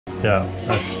Yeah,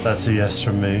 that's a yes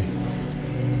from me.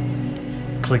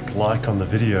 Click like on the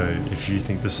video if you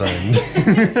think the same.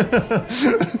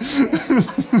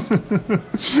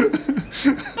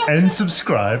 And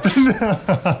subscribe.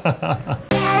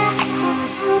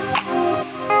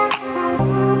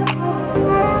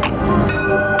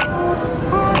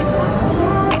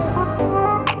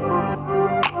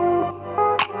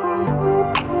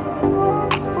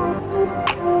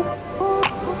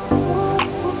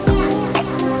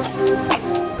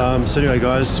 So anyway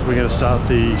guys, we're going to start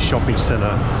the shopping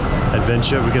centre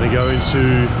adventure. We're going to go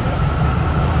into,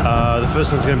 the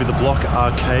first one's going to be the Block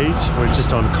Arcade. We're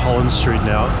just on Collins Street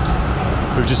now.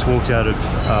 We've just walked out of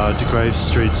De Grave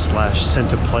Street /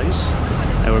 Centre Place,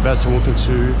 and we're about to walk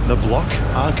into the Block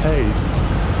Arcade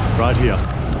right here.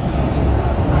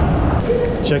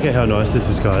 Check out how nice this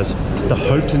is, guys. The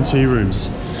Hopetoun Tea Rooms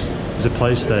is a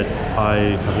place that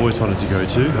I have always wanted to go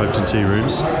to, Hopetoun Tea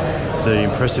Rooms. The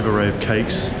impressive array of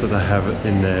cakes that they have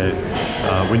in their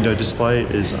window display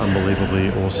is unbelievably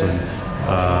awesome.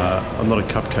 I'm not a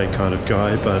cupcake kind of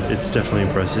guy, but it's definitely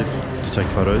impressive to take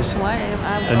photos. What?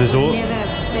 And there's all.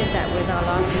 Never said that with our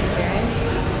last experience.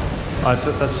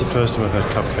 That's the first time I've had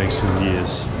cupcakes in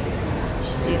years. You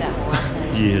should do that more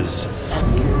often. Years.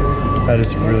 That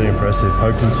is really impressive.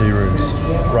 Hopetoun Tea Rooms.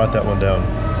 Write that one down.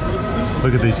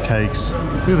 Look at these cakes.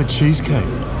 Look at the cheesecake.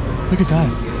 Look at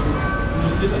that.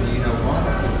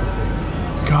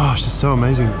 Gosh, it's so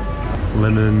amazing.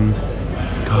 Lemon.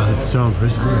 God, it's so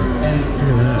impressive. Look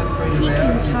at that.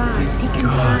 Pecan tart. Pecan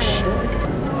Gosh.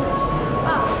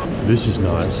 tart. This is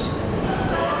nice.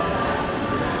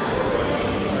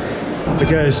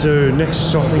 Okay, so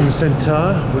next shopping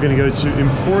centre, we're going to go to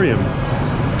Emporium.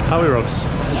 How are we, Robs?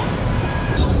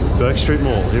 Yeah. Bourke St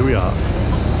Mall, here we are.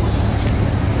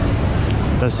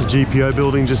 That's the GPO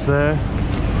building just there.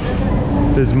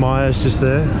 There's Myers just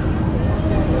there.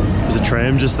 There's a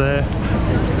tram just there.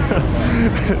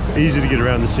 It's easy to get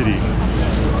around the city.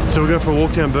 So we'll go for a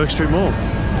walk down Bourke St Mall.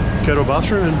 Go to a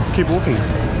bathroom and keep walking.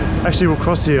 Actually, we'll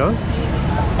cross here.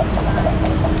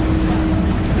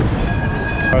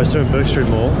 Alright, so in Bourke St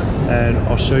Mall, and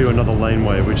I'll show you another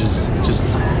laneway which is just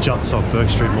juts off Bourke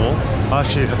St Mall. I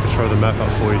actually have to throw the map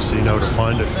up for you so you know where to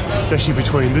find it. It's actually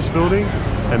between this building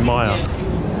and Myer.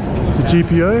 So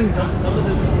GPO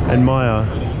and Myer,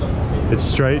 it's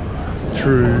straight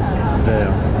through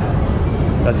there.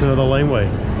 That's another laneway.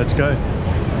 Let's go.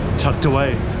 Tucked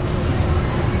away.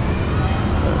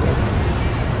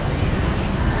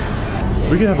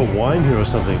 We could have a wine here or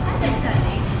something.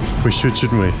 We should,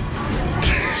 shouldn't we?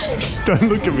 Don't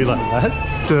look at me like that.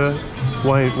 The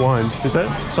wine. Is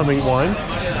that something wine?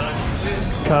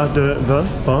 Car de vin?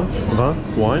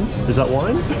 Wine? Is that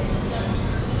wine?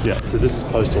 Yeah, so this is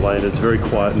Postal Lane. It's very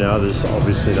quiet now. There's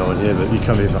obviously no one here, but you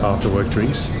come here for after work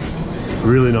drinks.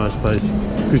 Really nice place.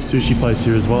 Good sushi place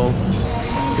here as well.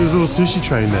 There's a little sushi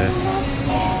train there.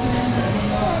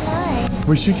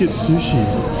 We should get sushi.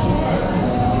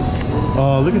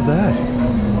 Oh, look at that.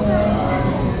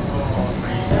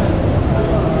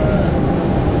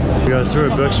 We go through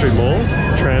at Bourke St Mall.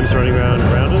 Trams running around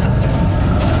us.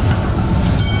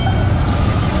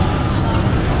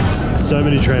 So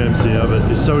many trams here, but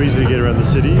it's so easy to get around the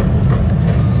city.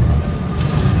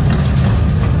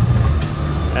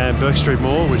 And Bourke St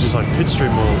Mall, which is like Pitt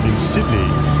Street Mall in Sydney,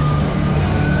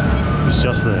 is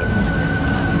just there.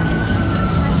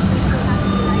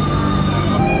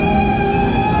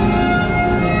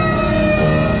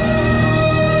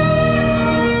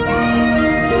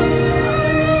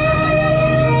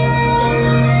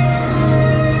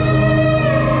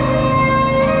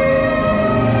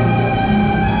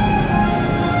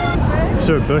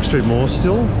 So at Bourke St Mall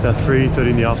still, about 3:30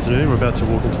 in the afternoon. We're about to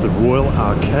walk into the Royal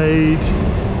Arcade,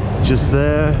 just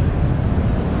there.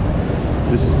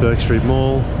 This is Bourke St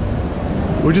Mall.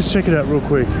 We'll just check it out real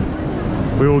quick.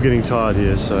 We're all getting tired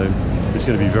here, so it's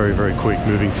going to be very, very quick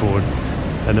moving forward.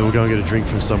 And then we'll go and get a drink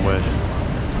from somewhere.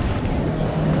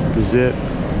 This is it.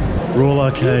 Royal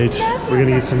Arcade. We're going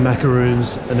to get some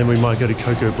macaroons, and then we might go to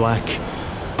Coco Black. I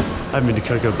haven't been to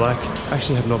Coco Black. I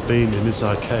actually have not been in this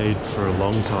arcade for a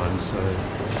long time, so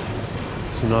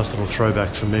it's a nice little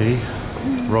throwback for me.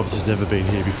 Robs has never been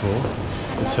here before.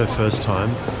 It's her first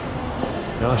time.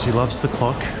 Now she loves the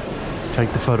clock.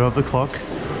 Take the photo of the clock.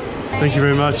 Thank you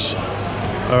very much.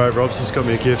 All right, Robs has got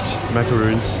me a gift,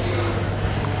 macaroons,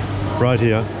 right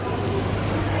here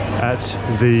at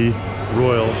the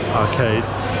Royal Arcade.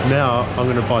 Now I'm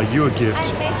going to buy you a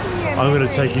gift. I'm going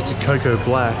to take you to Coco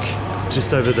Black,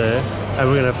 just over there, and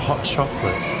we're gonna have hot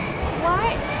chocolate.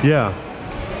 What? Yeah,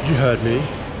 you heard me.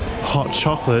 Hot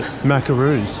chocolate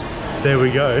macaroons. There we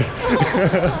go.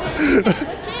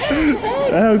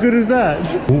 How good is that?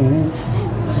 Ooh,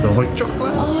 smells like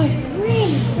chocolate. Oh, it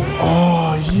really does.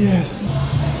 Oh, yes.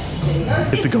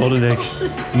 Hit the golden egg.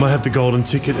 I might have the golden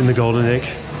ticket in the golden egg.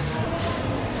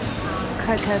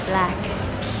 Cocoa black.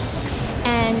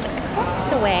 And across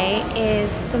the way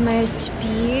is the most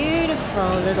beautiful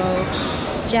little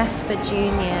Jasper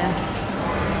Jr.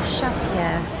 shop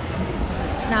here.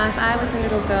 Now, if I was a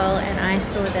little girl and I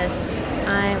saw this,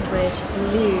 I would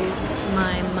lose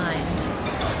my mind.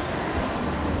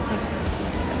 It's a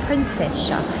princess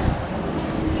shop.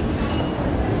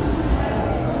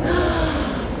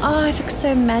 Oh, it looks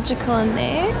so magical in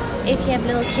there. If you have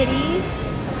little kiddies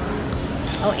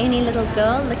or any little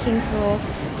girl looking for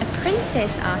a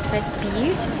princess outfit,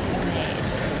 beautifully made,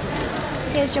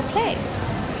 here's your place.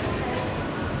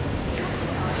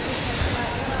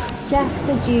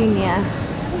 Jasper Jr.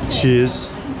 Cheers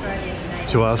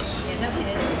to us.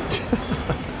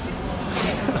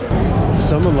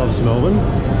 Someone loves Melbourne,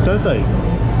 don't they?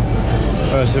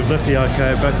 Alright, so we've left the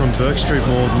arcade, back on Bourke St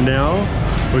Mall. Now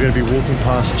we're going to be walking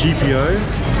past GPO,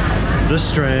 the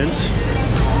Strand,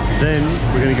 then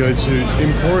we're going to go to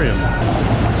Emporium.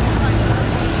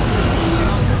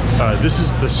 Alright, this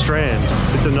is the Strand.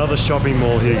 It's another shopping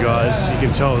mall here, guys. You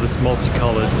can tell this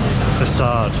multicolored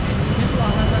facade.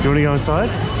 You want to go inside?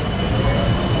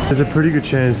 There's a pretty good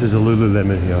chance there's a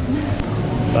Lululemon here.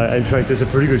 In fact, there's a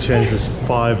pretty good chance there's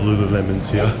 5 Lululemons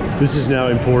here. This is now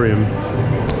Emporium.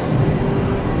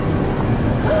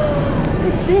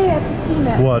 It's there, I've just seen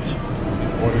it. What?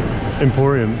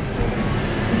 Emporium?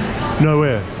 No,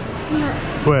 where?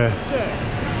 Where? Yes.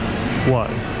 What?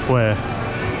 Where?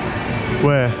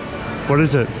 Where? What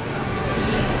is it?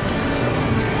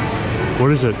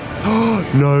 What is it?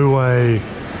 No way!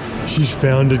 She's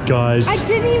found it, guys. I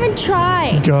didn't even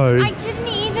try. Go. I didn't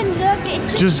even look. It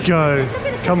Just go. Look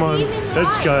at it, Come on.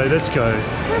 Let's go. Let's go.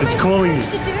 It's calling you.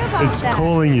 To do about It's that?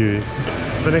 calling you.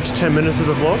 The next 10 minutes of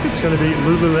the vlog, it's going to be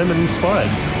Lululemon inspired.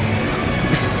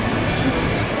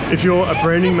 If you're a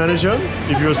branding manager,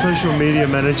 if you're a social media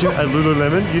manager at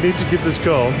Lululemon, you need to give this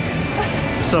girl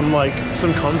some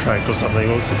contract or something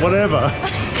or whatever.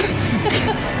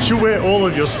 She'll wear all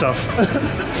of your stuff.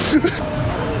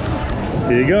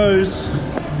 Here goes.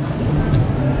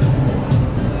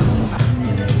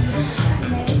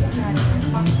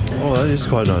 Oh, that is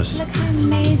quite nice. Look how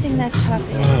amazing that top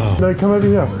is. No, come over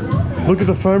here. Look at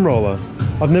the foam roller.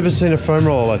 I've never seen a foam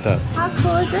roller like that. How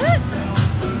cool is it?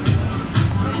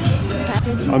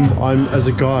 As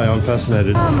a guy, I'm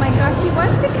fascinated. Oh my gosh, he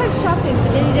wants to come shopping,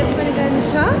 but then he doesn't want to go in the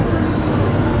shops.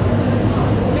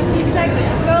 He's like,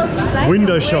 girls, he's like Window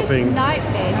the worst shopping.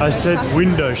 nightmare to I go said shopping.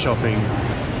 window shopping.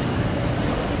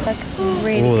 Look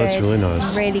really Oh, good. that's really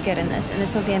nice. Really good in this. And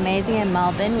this will be amazing in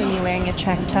Melbourne when you're wearing a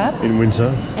track top In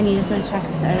winter. and you just want to track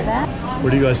this over. What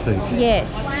do you guys think? Yes.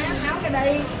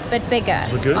 But bigger,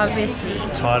 look good? obviously.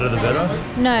 Tighter the better?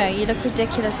 No, you look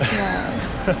ridiculous small.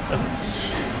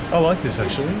 I like this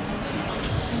actually.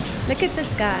 Look at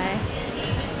this guy.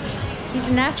 He's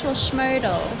a natural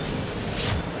schmodel.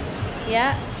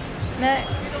 Yeah? Look.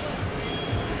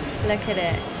 Look at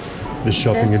it. The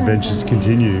shopping This one's adventures amazing.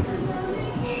 continue.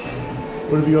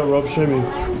 What have you got, Rob? Show me.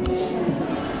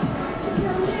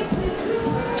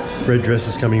 Red dress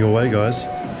is coming your way, guys.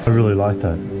 I really like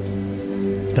that.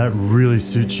 That really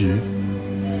suits you.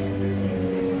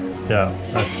 Yeah,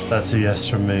 that's a yes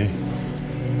from me.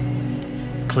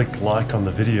 Click like on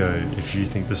the video if you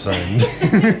think the same.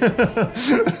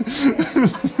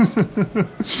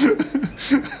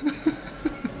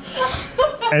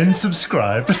 And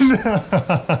subscribe.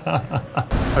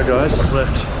 Hi guys, just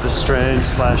left the Strand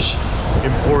 /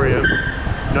 Emporium.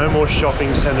 No more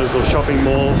shopping centres or shopping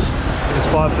malls. It's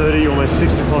 5:30, almost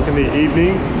 6 o'clock in the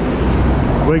evening.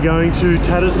 We're going to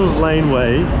Tattersalls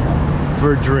Laneway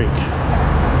for a drink.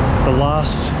 The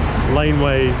last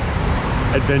laneway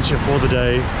adventure for the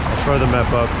day. I'll throw the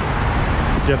map up.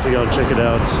 Definitely go and check it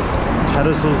out.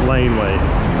 Tattersalls Laneway.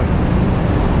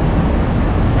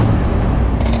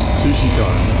 Sushi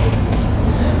time.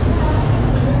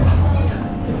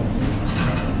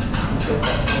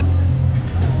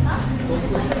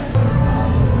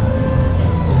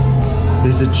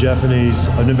 These are Japanese,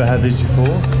 I've never had these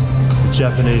before.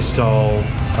 Japanese style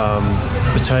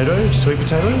potato, sweet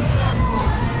potato.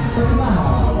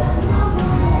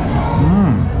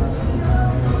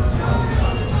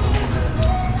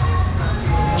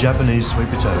 Japanese sweet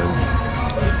potato.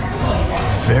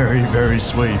 Very, very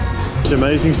sweet. It's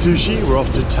amazing sushi. We're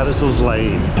off to Tattersalls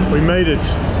Lane. We made it.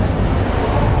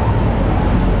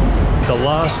 The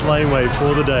last laneway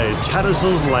for the day.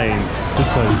 Tattersalls Lane. This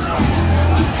place.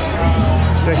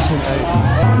 Section 8.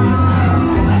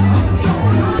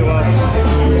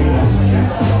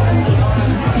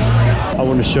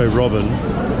 to show Robyn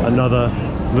another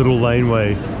little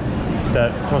laneway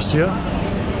that across here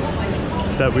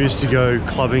that we used to go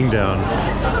clubbing down,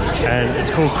 and it's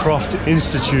called Croft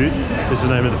Institute is the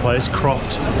name of the place.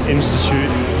 Croft Institute.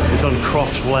 It's on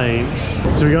Croft Lane.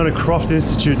 So we're going to Croft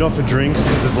Institute, not for drinks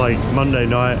because it's like Monday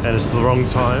night and it's the wrong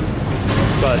time,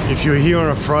 but if you're here on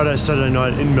a Friday, Saturday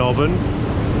night in Melbourne,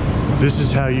 this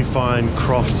is how you find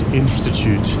Croft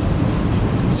Institute.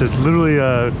 So it's literally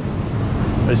a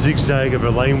zigzag of a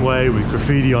laneway with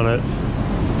graffiti on it,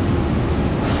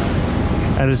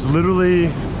 and it's literally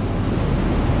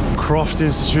Croft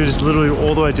Institute is literally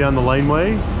all the way down the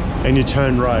laneway, and you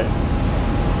turn right.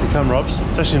 So come, Robs.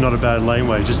 It's actually not a bad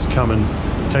laneway, just to come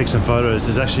and take some photos.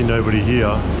 There's actually nobody here.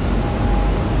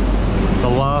 The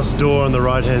last door on the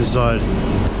right hand side.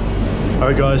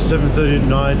 Alright guys, 7:30 at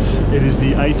night. It is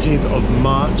the 18th of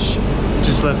March.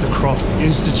 Just left the Croft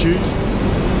Institute.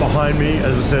 Behind me,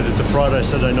 as I said, it's a Friday,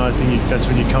 Saturday night thing. That's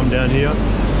when you come down here.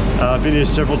 I've been here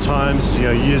several times, you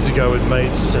know, years ago with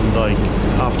mates, and like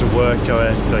after work,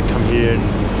 they come here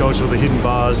and go to all the hidden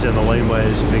bars down the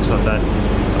laneways and things like that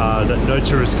that no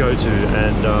tourists go to.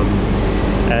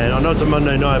 And I know it's a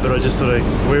Monday night, but I just thought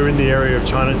we're in the area of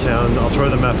Chinatown. I'll throw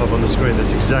the map up on the screen.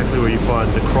 That's exactly where you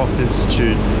find the Croft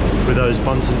Institute with those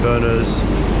Bunsen burners,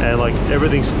 and like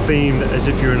everything's themed as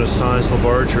if you're in a science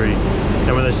laboratory.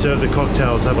 And when they serve the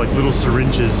cocktails, they have like little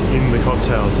syringes in the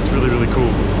cocktails. It's really, really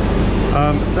cool.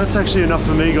 That's actually enough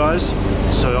for me, guys.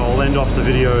 So I'll end off the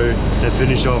video and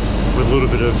finish off with a little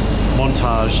bit of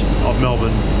montage of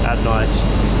Melbourne at night.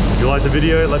 If you like the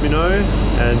video, let me know,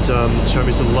 and show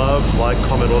me some love, like,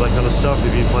 comment, all that kind of stuff.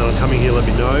 If you plan on coming here, let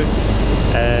me know.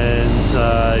 And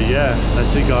yeah,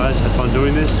 that's it, guys. Had fun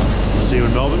doing this. I'll see you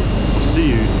in Melbourne. I'll see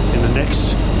you in the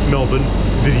next Melbourne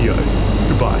video.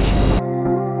 Goodbye.